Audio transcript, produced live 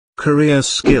Career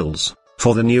Skills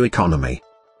for the New Economy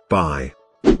by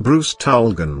Bruce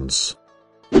Tulgans.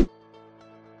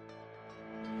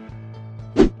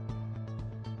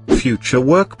 Future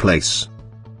Workplace.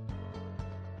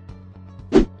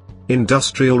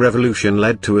 Industrial Revolution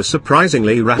led to a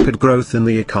surprisingly rapid growth in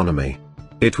the economy.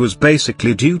 It was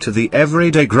basically due to the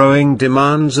everyday growing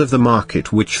demands of the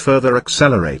market, which further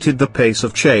accelerated the pace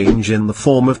of change in the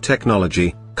form of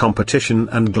technology, competition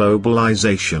and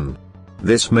globalization.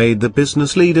 This made the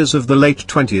business leaders of the late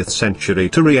 20th century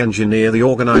to re-engineer the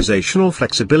organizational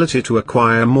flexibility to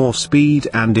acquire more speed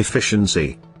and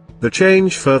efficiency. The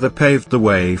change further paved the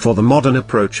way for the modern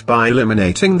approach by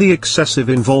eliminating the excessive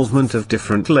involvement of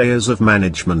different layers of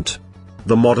management.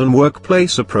 The modern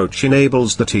workplace approach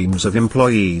enables the teams of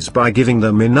employees by giving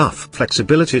them enough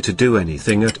flexibility to do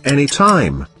anything at any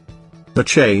time. The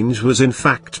change was in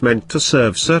fact meant to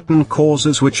serve certain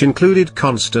causes, which included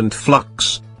constant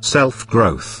flux,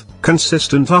 self-growth,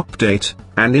 consistent update,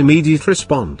 and immediate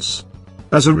response.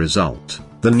 As a result,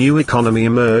 the new economy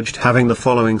emerged having the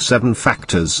following 7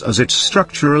 factors as its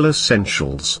structural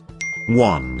essentials.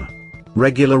 1.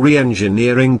 Regular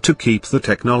re-engineering to keep the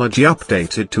technology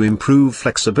updated to improve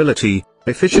flexibility,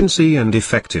 efficiency and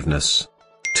effectiveness.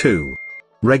 2.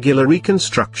 Regular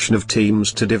reconstruction of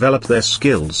teams to develop their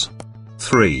skills.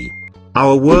 3.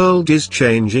 Our world is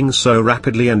changing so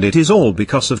rapidly, and it is all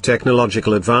because of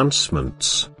technological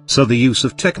advancements, so the use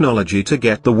of technology to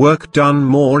get the work done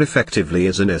more effectively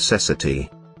is a necessity.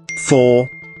 4.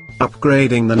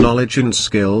 Upgrading the knowledge and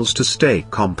skills to stay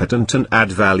competent and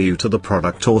add value to the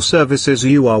product or services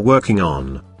you are working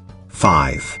on.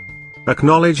 5.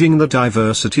 Acknowledging the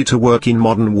diversity to work in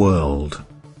modern world.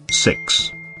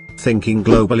 6. Thinking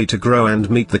globally to grow and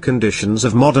meet the conditions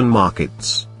of modern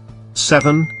markets.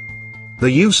 7. The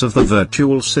use of the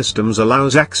virtual systems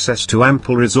allows access to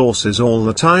ample resources all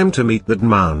the time to meet the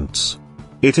demands.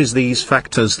 It is these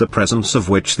factors the presence of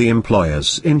which the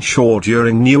employers ensure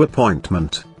during new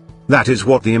appointment. That is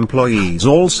what the employees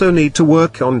also need to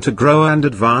work on to grow and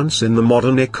advance in the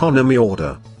modern economy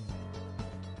order.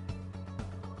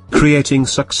 Creating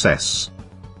success.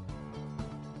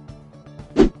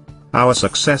 Our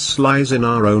success lies in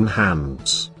our own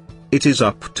hands. It is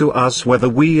up to us whether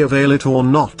we avail it or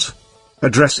not.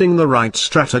 Addressing the right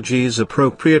strategies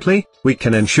appropriately, we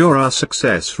can ensure our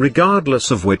success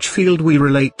regardless of which field we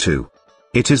relate to.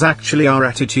 It is actually our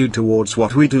attitude towards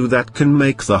what we do that can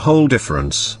make the whole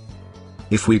difference.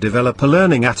 If we develop a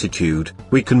learning attitude,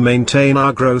 we can maintain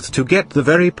our growth to get the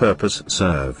very purpose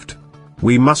served.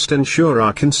 We must ensure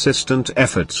our consistent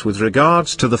efforts with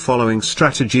regards to the following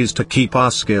strategies to keep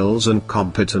our skills and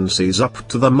competencies up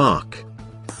to the mark.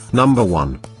 Number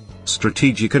 1.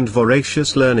 Strategic and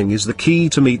voracious learning is the key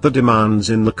to meet the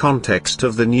demands in the context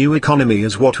of the new economy,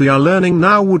 as what we are learning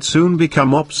now would soon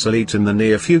become obsolete in the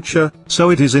near future,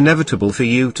 so it is inevitable for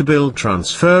you to build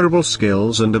transferable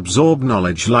skills and absorb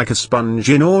knowledge like a sponge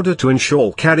in order to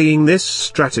ensure carrying this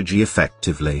strategy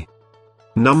effectively.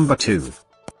 Number 2.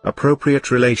 Appropriate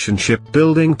relationship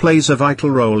building plays a vital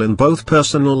role in both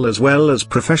personal as well as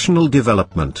professional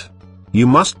development. You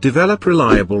must develop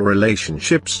reliable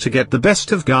relationships to get the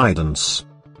best of guidance.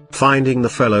 Finding the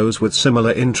fellows with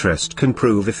similar interest can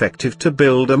prove effective to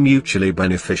build a mutually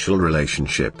beneficial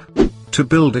relationship. To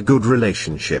build a good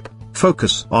relationship,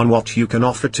 focus on what you can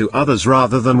offer to others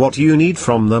rather than what you need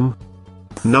from them.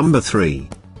 Number 3.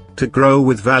 To grow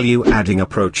with value-adding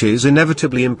approach is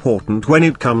inevitably important when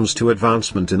it comes to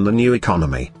advancement in the new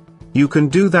economy. You can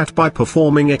do that by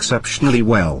performing exceptionally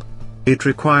well. It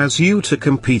requires you to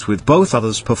compete with both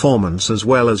others' performance as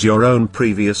well as your own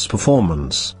previous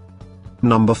performance.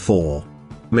 Number 4.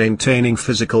 Maintaining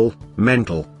physical,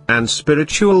 mental, and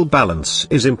spiritual balance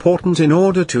is important in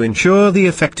order to ensure the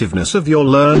effectiveness of your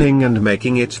learning and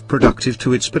making it productive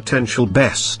to its potential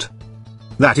best.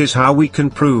 That is how we can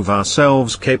prove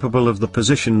ourselves capable of the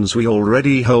positions we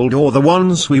already hold or the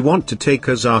ones we want to take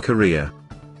as our career.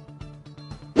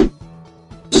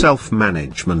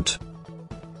 Self-management.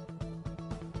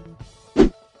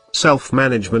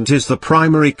 Self-management is the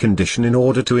primary condition in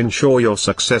order to ensure your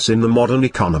success in the modern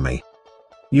economy.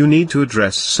 You need to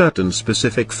address certain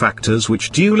specific factors which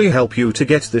duly help you to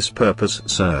get this purpose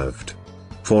served.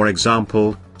 For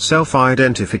example,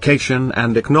 self-identification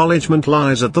and acknowledgement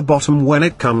lies at the bottom when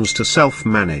it comes to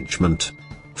self-management.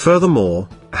 Furthermore,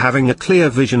 having a clear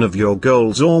vision of your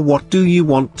goals or what do you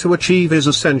want to achieve is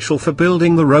essential for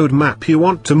building the roadmap you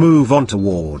want to move on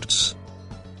towards.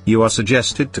 You are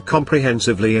suggested to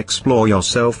comprehensively explore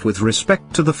yourself with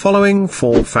respect to the following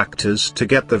 4 factors to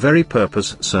get the very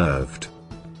purpose served.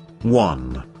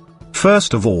 1.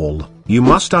 First of all, you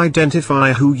must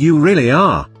identify who you really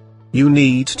are. You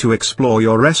need to explore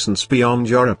your essence beyond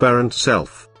your apparent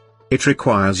self. It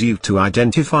requires you to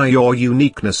identify your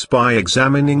uniqueness by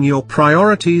examining your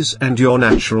priorities and your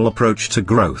natural approach to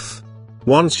growth.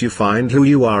 Once you find who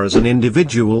you are as an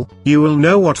individual, you will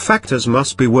know what factors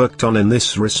must be worked on in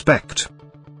this respect.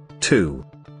 2.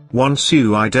 Once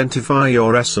you identify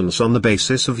your essence on the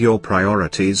basis of your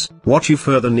priorities, what you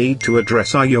further need to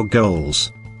address are your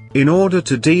goals. In order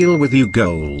to deal with your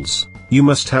goals, you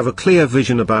must have a clear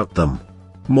vision about them.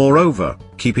 Moreover,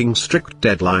 keeping strict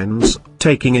deadlines,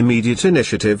 taking immediate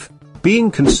initiative, being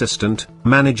consistent,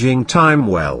 managing time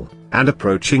well, and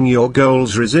approaching your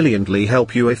goals resiliently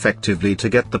help you effectively to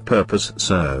get the purpose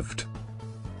served.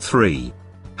 3.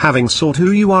 Having sought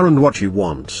who you are and what you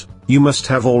want, you must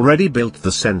have already built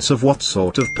the sense of what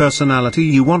sort of personality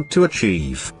you want to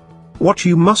achieve. What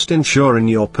you must ensure in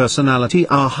your personality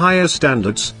are higher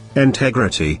standards,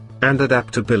 integrity, and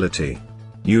adaptability.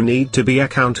 You need to be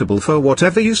accountable for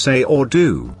whatever you say or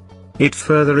do. It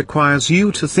further requires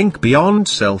you to think beyond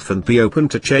self and be open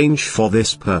to change for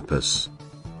this purpose.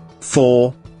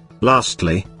 4.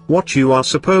 Lastly, what you are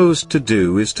supposed to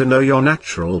do is to know your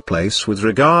natural place with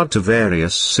regard to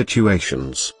various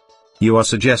situations. You are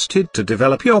suggested to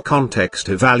develop your context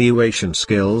evaluation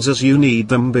skills as you need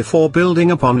them before building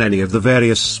upon any of the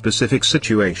various specific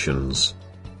situations.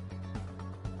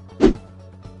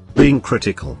 Being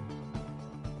critical.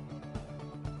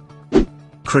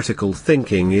 Critical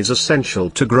thinking is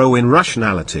essential to grow in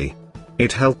rationality.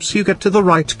 It helps you get to the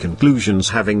right conclusions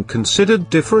having considered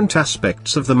different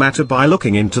aspects of the matter by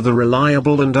looking into the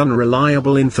reliable and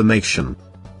unreliable information.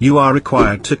 You are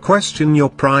required to question your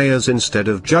priors instead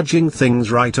of judging things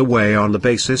right away on the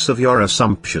basis of your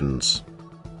assumptions.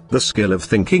 The skill of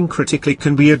thinking critically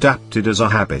can be adapted as a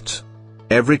habit.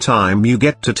 Every time you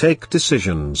get to take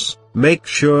decisions, make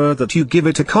sure that you give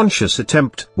it a conscious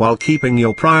attempt while keeping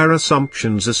your prior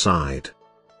assumptions aside.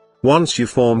 Once you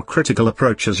form critical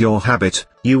approach as your habit,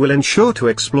 you will ensure to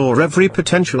explore every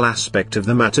potential aspect of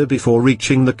the matter before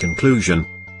reaching the conclusion.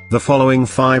 The following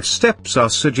 5 steps are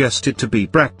suggested to be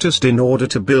practiced in order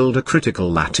to build a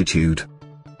critical attitude.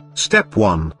 Step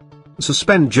 1.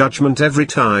 Suspend judgment every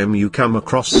time you come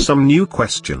across some new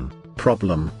question,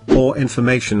 problem, or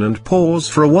information and pause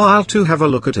for a while to have a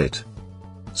look at it.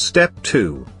 Step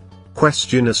 2.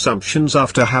 Question assumptions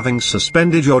after having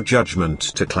suspended your judgment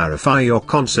to clarify your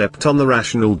concept on the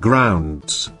rational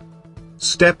grounds.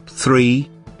 Step 3.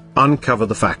 Uncover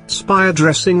the facts by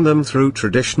addressing them through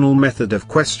traditional method of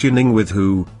questioning with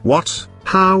who, what,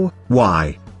 how,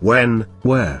 why, when,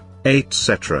 where,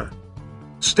 etc.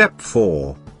 Step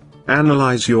 4.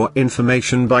 Analyze your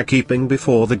information by keeping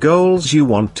before the goals you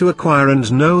want to acquire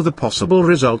and know the possible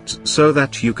results so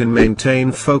that you can maintain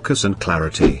focus and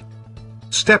clarity.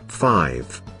 Step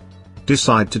 5.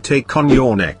 Decide to take on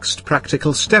your next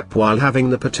practical step while having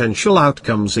the potential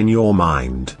outcomes in your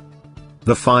mind.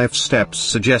 The 5 steps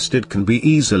suggested can be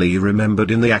easily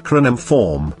remembered in the acronym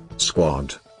form,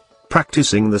 SQUAD.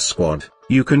 Practicing the SQUAD,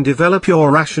 you can develop your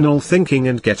rational thinking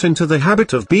and get into the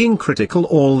habit of being critical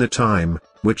all the time,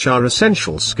 which are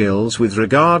essential skills with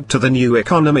regard to the new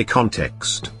economy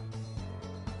context.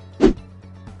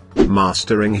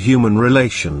 Mastering human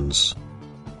relations.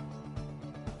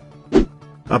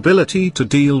 Ability to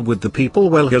deal with the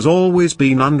people well has always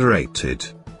been underrated.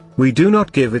 We do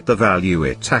not give it the value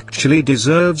it actually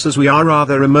deserves as we are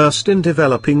rather immersed in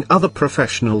developing other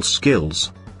professional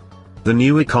skills. The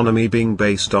new economy being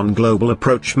based on global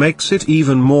approach makes it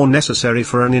even more necessary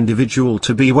for an individual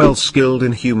to be well skilled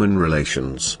in human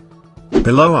relations.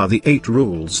 Below are the 8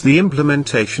 rules the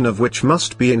implementation of which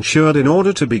must be ensured in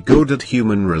order to be good at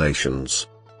human relations.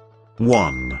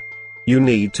 1. You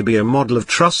need to be a model of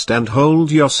trust and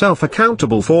hold yourself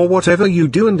accountable for whatever you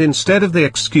do, and instead of the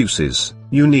excuses,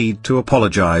 you need to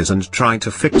apologize and try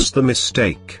to fix the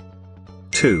mistake.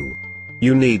 2.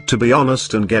 You need to be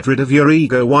honest and get rid of your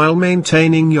ego while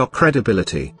maintaining your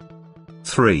credibility.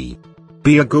 3.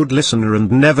 Be a good listener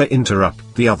and never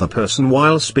interrupt the other person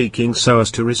while speaking so as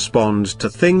to respond to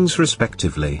things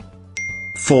respectively.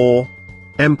 4.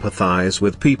 Empathize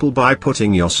with people by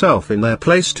putting yourself in their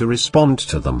place to respond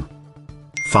to them.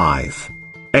 5.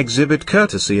 Exhibit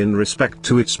courtesy and respect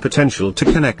to its potential to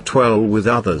connect well with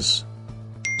others.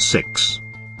 6.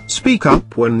 Speak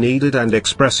up when needed and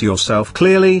express yourself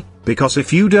clearly, because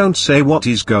if you don't say what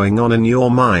is going on in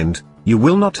your mind, you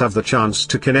will not have the chance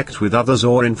to connect with others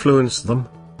or influence them.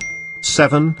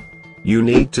 7. You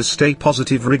need to stay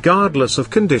positive regardless of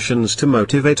conditions to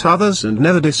motivate others and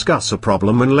never discuss a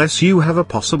problem unless you have a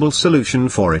possible solution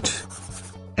for it.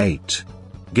 8.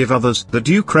 Give others the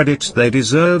due credit they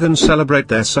deserve and celebrate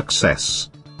their success.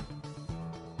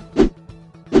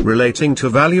 Relating to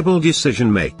valuable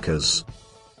decision makers.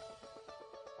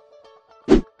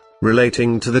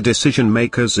 Relating to the decision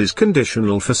makers is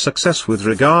conditional for success with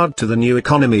regard to the new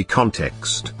economy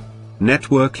context.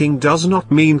 Networking does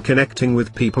not mean connecting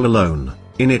with people alone.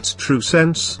 In its true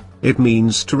sense, it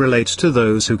means to relate to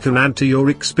those who can add to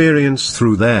your experience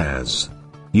through theirs.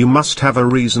 You must have a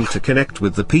reason to connect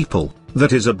with the people,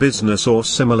 that is a business or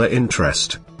similar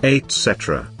interest,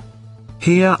 etc.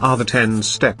 Here are the 10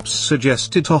 steps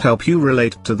suggested to help you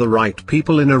relate to the right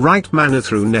people in a right manner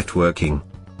through networking.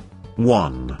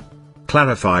 1.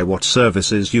 Clarify what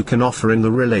services you can offer in the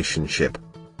relationship.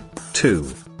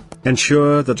 2.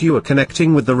 Ensure that you are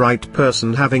connecting with the right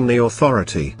person having the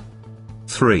authority.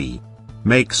 3.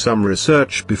 Make some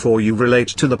research before you relate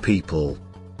to the people.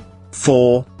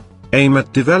 4. Aim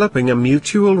at developing a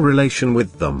mutual relation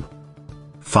with them.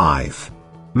 5.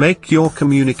 Make your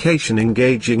communication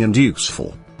engaging and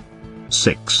useful.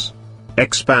 6.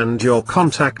 Expand your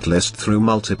contact list through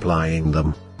multiplying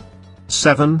them.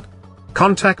 7.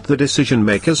 Contact the decision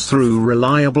makers through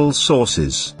reliable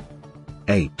sources.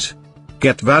 8.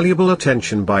 Get valuable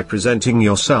attention by presenting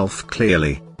yourself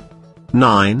clearly.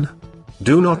 9.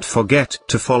 Do not forget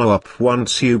to follow up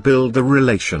once you build the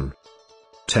relation.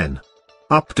 10.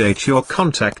 Update your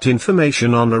contact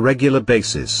information on a regular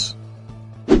basis.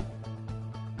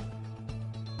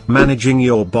 Managing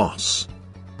your boss.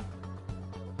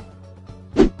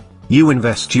 You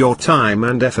invest your time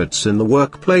and efforts in the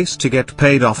workplace to get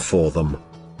paid off for them.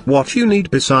 What you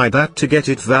need beside that to get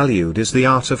it valued is the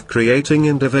art of creating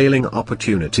and availing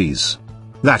opportunities.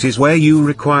 That is where you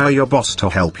require your boss to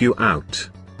help you out.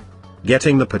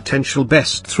 Getting the potential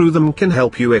best through them can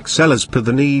help you excel as per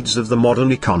the needs of the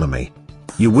modern economy.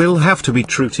 You will have to be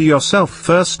true to yourself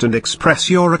first and express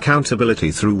your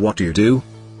accountability through what you do.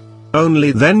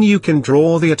 Only then you can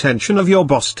draw the attention of your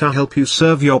boss to help you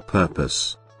serve your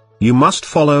purpose. You must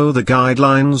follow the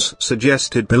guidelines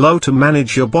suggested below to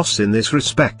manage your boss in this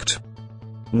respect.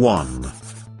 1.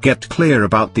 Get clear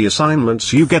about the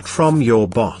assignments you get from your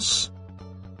boss.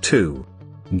 2.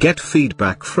 Get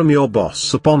feedback from your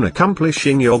boss upon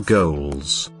accomplishing your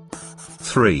goals.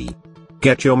 3.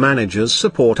 Get your manager's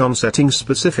support on setting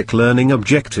specific learning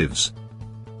objectives.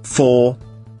 4.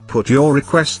 Put your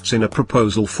requests in a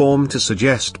proposal form to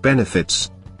suggest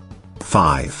benefits.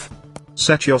 5.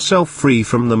 Set yourself free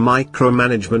from the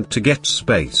micromanagement to get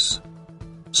space.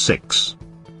 6.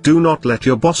 Do not let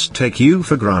your boss take you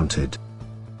for granted.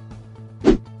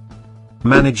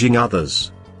 Managing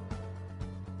others.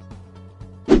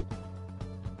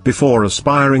 Before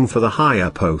aspiring for the higher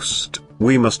post,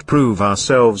 we must prove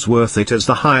ourselves worth it, as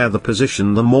the higher the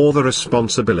position the more the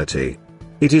responsibility.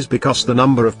 It is because the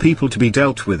number of people to be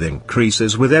dealt with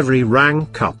increases with every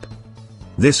rank up.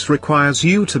 This requires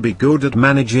you to be good at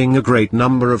managing a great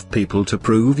number of people to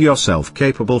prove yourself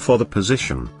capable for the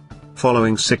position.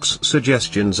 Following 6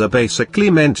 suggestions are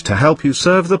basically meant to help you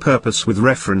serve the purpose with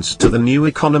reference to the new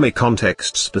economy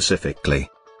context specifically.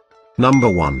 Number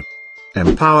 1.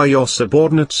 Empower your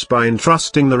subordinates by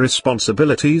entrusting the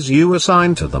responsibilities you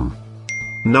assign to them.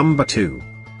 Number 2.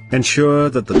 Ensure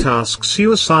that the tasks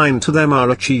you assign to them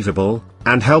are achievable,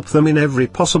 and help them in every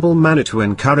possible manner to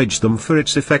encourage them for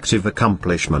its effective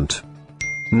accomplishment.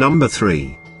 Number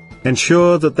 3.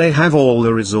 Ensure that they have all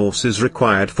the resources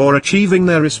required for achieving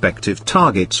their respective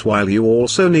targets, while you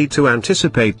also need to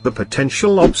anticipate the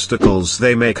potential obstacles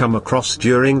they may come across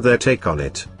during their take on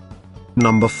it.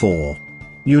 Number 4.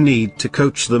 You need to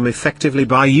coach them effectively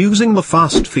by using the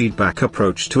fast feedback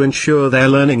approach to ensure their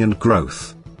learning and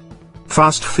growth.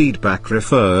 Fast feedback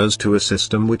refers to a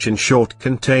system which in short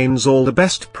contains all the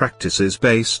best practices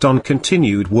based on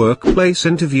continued workplace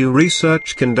interview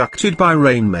research conducted by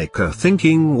Rainmaker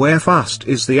Thinking, where FAST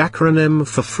is the acronym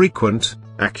for frequent,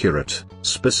 accurate,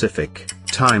 specific,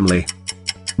 timely.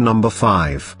 Number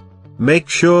 5. Make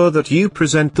sure that you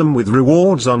present them with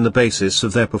rewards on the basis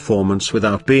of their performance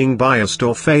without being biased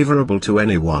or favorable to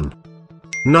anyone.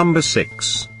 Number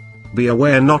 6. Be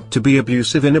aware not to be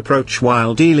abusive in approach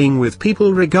while dealing with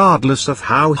people, regardless of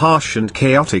how harsh and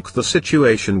chaotic the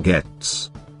situation gets.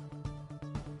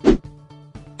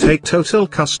 Take total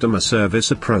customer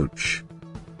service approach.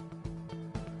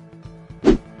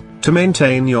 To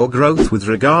maintain your growth with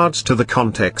regards to the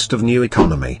context of new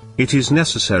economy, it is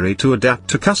necessary to adapt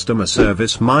to customer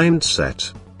service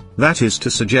mindset. That is to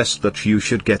suggest that you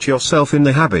should get yourself in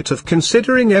the habit of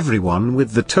considering everyone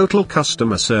with the total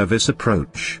customer service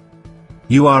approach.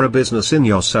 You are a business in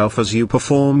yourself, as you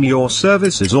perform your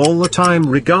services all the time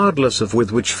regardless of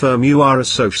with which firm you are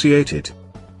associated.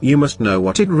 You must know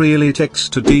what it really takes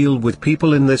to deal with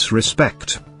people in this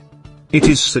respect. It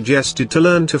is suggested to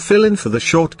learn to fill in for the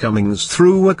shortcomings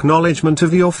through acknowledgement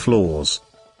of your flaws.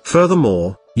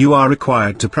 Furthermore, you are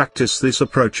required to practice this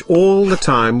approach all the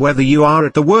time, whether you are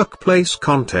at the workplace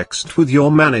context with your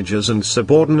managers and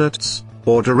subordinates,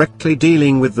 or directly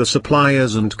dealing with the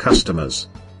suppliers and customers.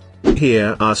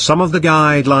 Here are some of the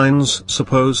guidelines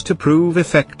supposed to prove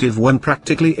effective when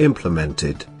practically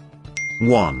implemented.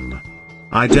 1.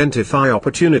 Identify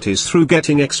opportunities through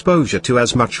getting exposure to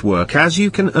as much work as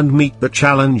you can and meet the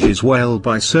challenges well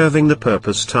by serving the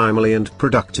purpose timely and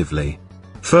productively.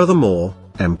 Furthermore,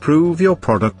 improve your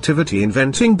productivity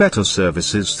inventing better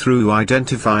services through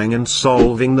identifying and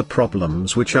solving the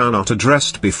problems which are not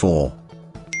addressed before.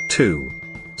 2.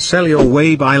 Sell your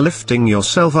way by lifting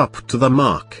yourself up to the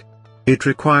mark. It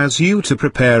requires you to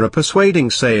prepare a persuading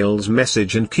sales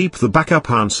message and keep the backup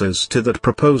answers to that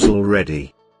proposal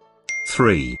ready.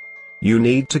 3. You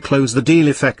need to close the deal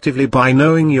effectively by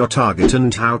knowing your target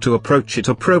and how to approach it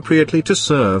appropriately to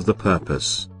serve the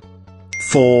purpose.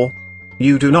 4.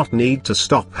 You do not need to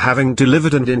stop having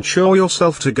delivered and ensure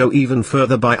yourself to go even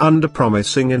further by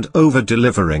under-promising and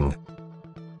over-delivering.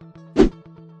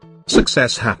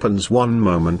 Success happens one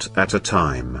moment at a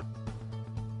time.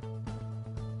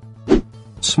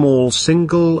 Small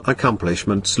single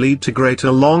accomplishments lead to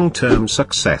greater long-term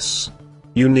success.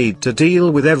 You need to deal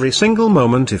with every single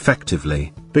moment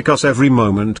effectively, because every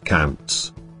moment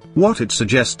counts. What it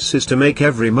suggests is to make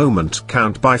every moment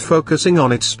count by focusing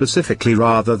on it specifically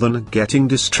rather than getting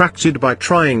distracted by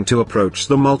trying to approach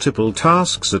the multiple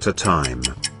tasks at a time.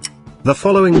 The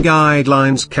following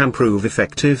guidelines can prove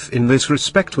effective in this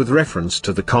respect with reference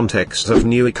to the context of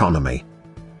new economy.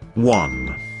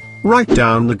 1. Write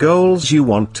down the goals you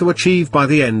want to achieve by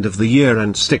the end of the year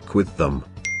and stick with them.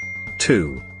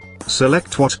 2.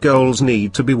 Select what goals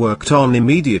need to be worked on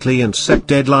immediately and set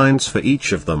deadlines for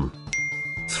each of them.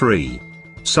 3.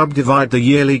 Subdivide the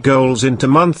yearly goals into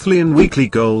monthly and weekly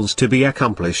goals to be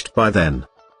accomplished by then.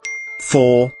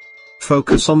 4.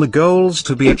 Focus on the goals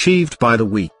to be achieved by the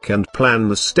week and plan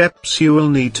the steps you will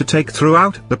need to take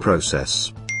throughout the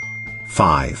process.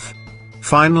 5.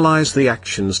 Finalize the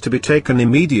actions to be taken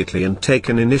immediately and take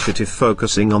an initiative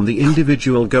focusing on the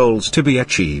individual goals to be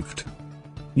achieved.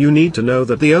 You need to know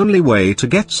that the only way to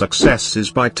get success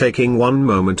is by taking one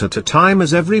moment at a time,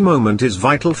 as every moment is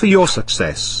vital for your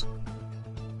success.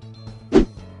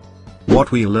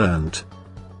 What we learned.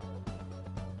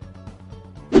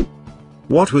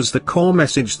 What was the core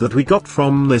message that we got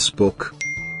from this book?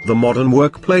 The modern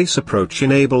workplace approach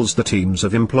enables the teams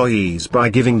of employees by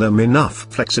giving them enough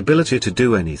flexibility to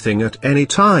do anything at any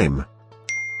time.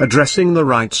 Addressing the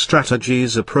right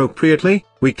strategies appropriately,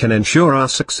 we can ensure our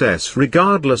success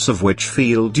regardless of which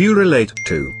field you relate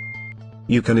to.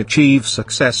 You can achieve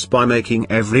success by making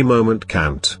every moment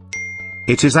count.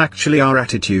 It is actually our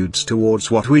attitudes towards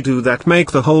what we do that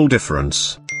make the whole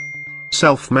difference.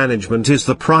 Self-management is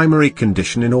the primary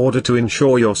condition in order to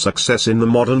ensure your success in the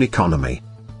modern economy.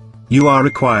 You are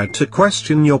required to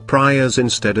question your priors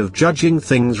instead of judging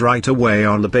things right away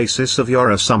on the basis of your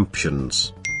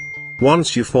assumptions.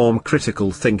 Once you form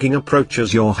critical thinking approach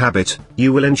as your habit,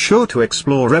 you will ensure to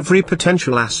explore every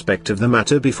potential aspect of the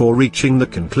matter before reaching the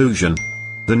conclusion.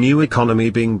 The new economy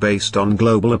being based on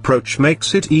global approach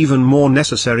makes it even more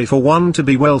necessary for one to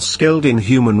be well skilled in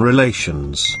human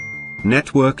relations.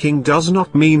 Networking does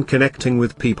not mean connecting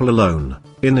with people alone.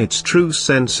 In its true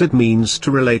sense, it means to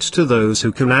relate to those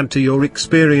who can add to your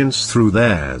experience through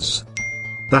theirs.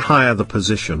 The higher the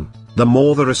position, the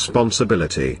more the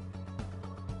responsibility.